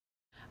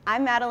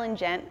I'm Madeline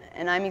Gent,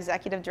 and I'm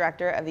Executive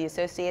Director of the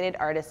Associated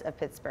Artists of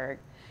Pittsburgh.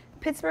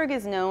 Pittsburgh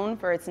is known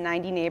for its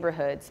 90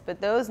 neighborhoods,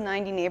 but those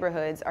 90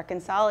 neighborhoods are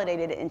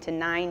consolidated into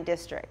 9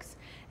 districts.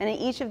 And in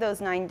each of those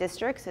 9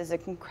 districts is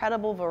an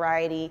incredible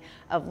variety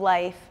of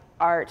life,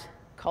 art,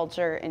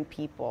 culture, and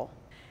people.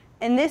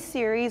 In this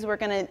series, we're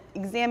going to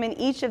examine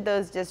each of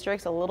those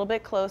districts a little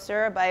bit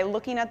closer by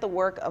looking at the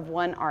work of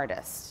one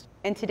artist.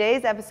 In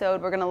today's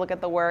episode, we're going to look at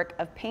the work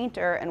of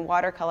painter and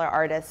watercolor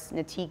artist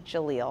Natiq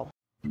Jalil.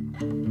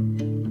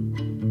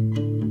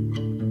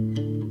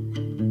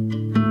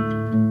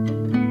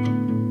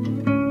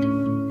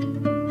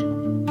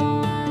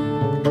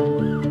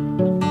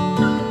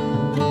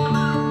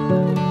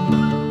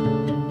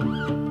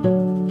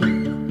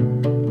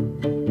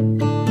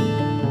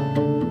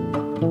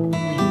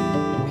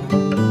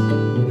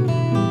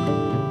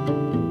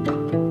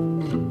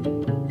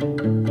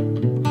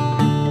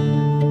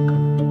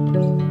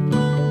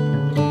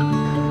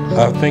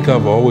 I think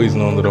I've always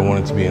known that I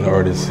wanted to be an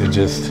artist. It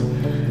just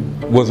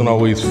wasn't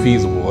always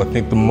feasible. I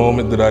think the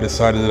moment that I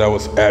decided that I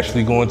was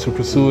actually going to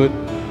pursue it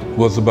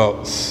was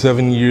about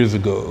 7 years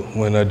ago,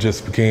 when I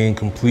just became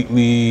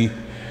completely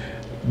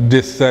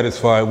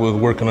dissatisfied with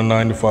working a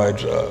 9-to-5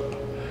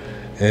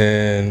 job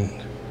and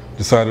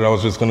decided I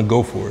was just going to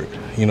go for it.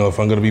 You know, if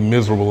I'm going to be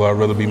miserable, I'd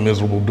rather be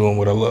miserable doing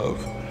what I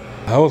love.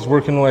 I was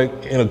working like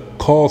in a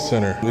call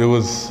center. It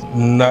was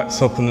not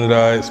something that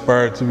I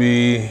aspired to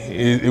be.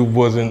 It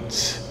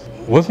wasn't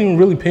even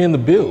really paying the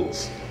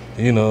bills,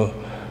 you know.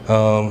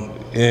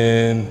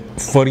 And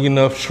funny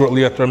enough,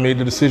 shortly after I made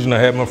the decision, I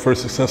had my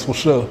first successful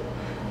show,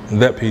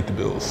 and that paid the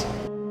bills.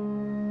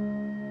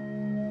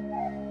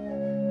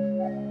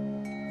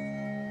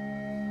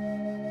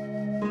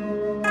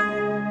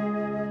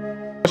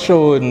 I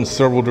show in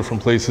several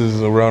different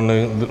places around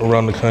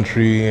the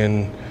country,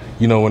 and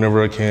you know,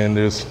 whenever I can.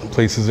 There's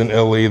places in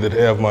LA that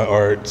have my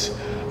art.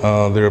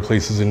 There are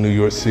places in New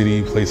York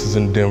City, places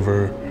in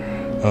Denver.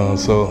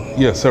 So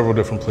yeah, several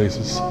different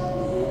places.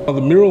 The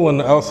mural on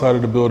the outside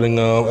of the building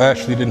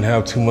actually didn't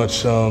have too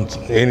much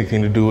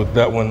anything to do with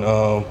that one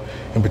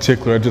in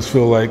particular. I just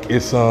feel like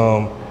it's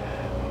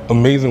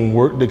amazing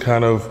work that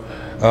kind of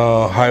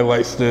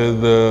highlights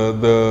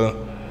the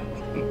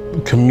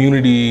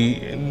community,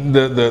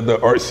 the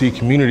artsy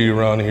community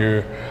around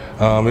here.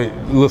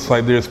 It looks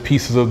like there's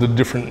pieces of the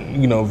different,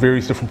 you know,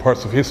 various different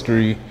parts of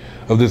history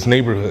of this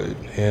neighborhood,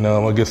 and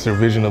I guess their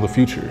vision of the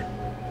future.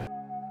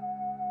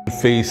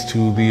 Face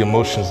to the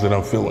emotions that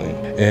I'm feeling,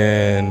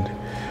 and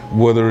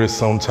whether it's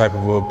some type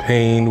of a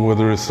pain,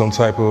 whether it's some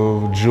type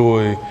of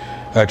joy,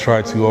 I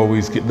try to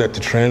always get that to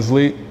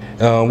translate,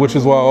 which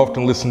is why I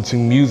often listen to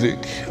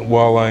music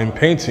while I'm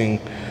painting,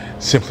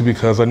 simply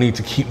because I need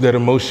to keep that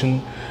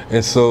emotion,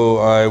 and so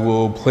I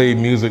will play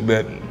music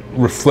that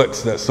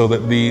reflects that, so that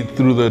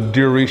through the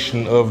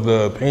duration of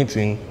the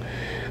painting,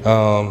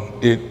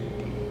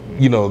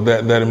 you know,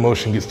 that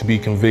emotion gets to be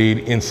conveyed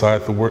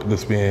inside the work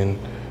that's being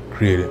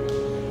created.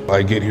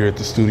 I get here at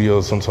the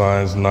studio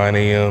sometimes 9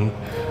 a.m.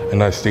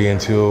 and I stay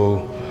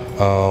until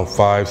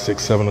 5,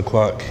 6, 7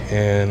 o'clock,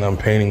 and I'm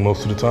painting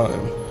most of the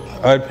time.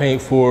 I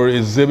paint for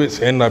exhibits,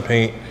 and I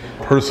paint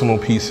personal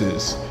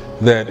pieces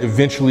that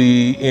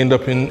eventually end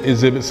up in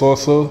exhibits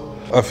also.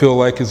 I feel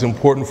like it's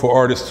important for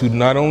artists to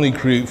not only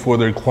create for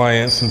their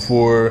clients and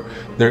for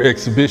their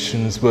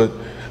exhibitions, but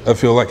I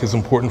feel like it's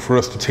important for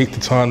us to take the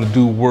time to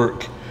do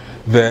work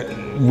that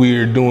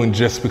we're doing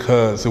just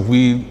because. If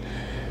we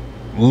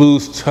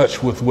lose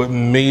touch with what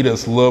made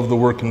us love the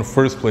work in the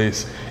first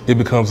place, it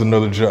becomes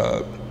another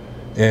job.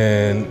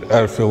 And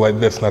I feel like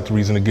that's not the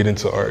reason to get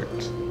into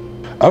art.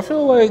 I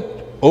feel like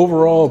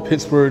overall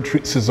Pittsburgh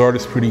treats its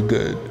artists pretty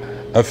good.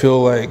 I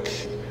feel like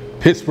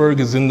Pittsburgh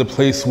is in the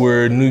place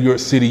where New York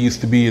City used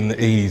to be in the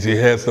 80s.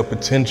 It has the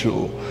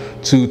potential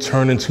to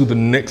turn into the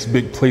next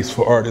big place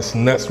for artists,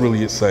 and that's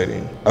really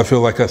exciting. I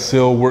feel like I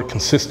sell work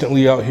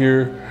consistently out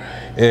here,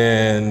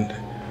 and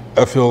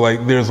I feel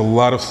like there's a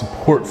lot of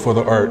support for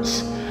the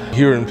arts.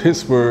 Here in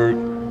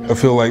Pittsburgh, I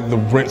feel like the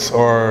rents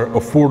are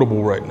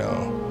affordable right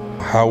now.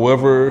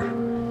 However,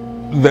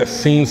 that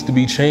seems to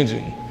be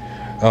changing.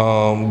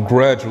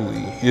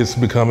 Gradually, it's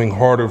becoming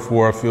harder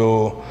for, I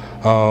feel,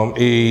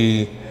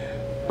 a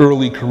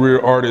early career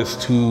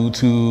artists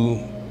to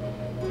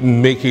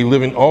make a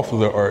living off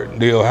of their art.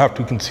 They'll have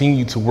to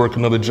continue to work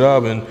another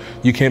job, and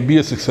you can't be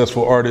a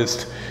successful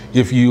artist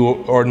if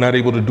you are not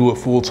able to do it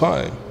full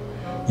time.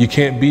 You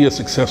can't be a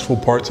successful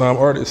part-time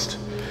artist.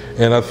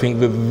 And I think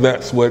that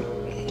that's what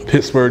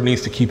Pittsburgh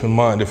needs to keep in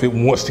mind. If it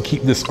wants to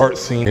keep this art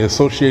scene, the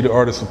Associated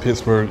Artists of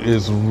Pittsburgh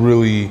is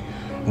really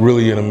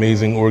an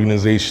amazing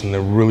organization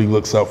that really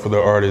looks out for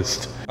their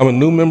artists. I'm a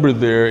new member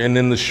there, and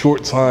in the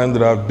short time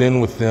that I've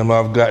been with them,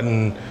 I've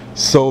gotten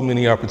so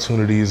many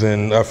opportunities,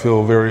 and I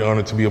feel very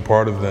honored to be a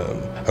part of them.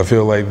 I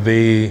feel like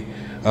they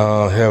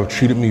have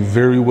treated me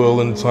very well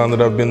in the time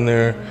that I've been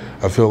there.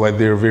 I feel like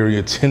they're very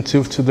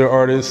attentive to their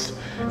artists,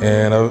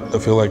 and I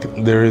feel like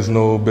there is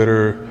no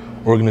better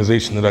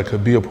organization that I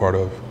could be a part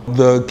of.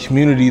 The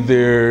community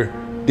there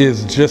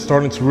is just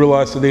starting to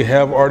realize that they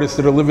have artists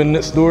that are living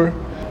next door.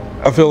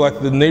 I feel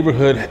like the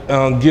neighborhood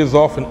gives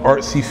off an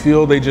artsy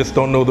feel. They just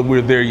don't know that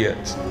we're there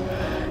yet.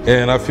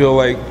 And I feel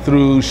like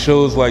through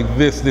shows like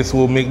this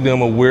will make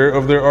them aware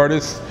of their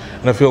artists.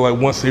 And I feel like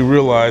once they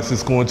realize,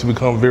 it's going to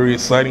become very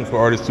exciting for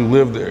artists who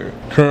live there.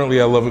 Currently,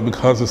 I love it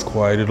because it's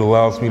quiet. It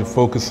allows me to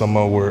focus on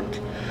my work.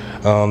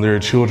 There are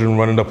children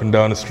running up and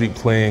down the street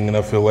playing, and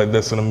I feel like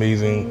that's an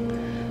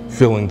amazing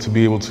feeling to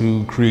be able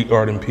to create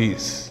art in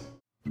peace.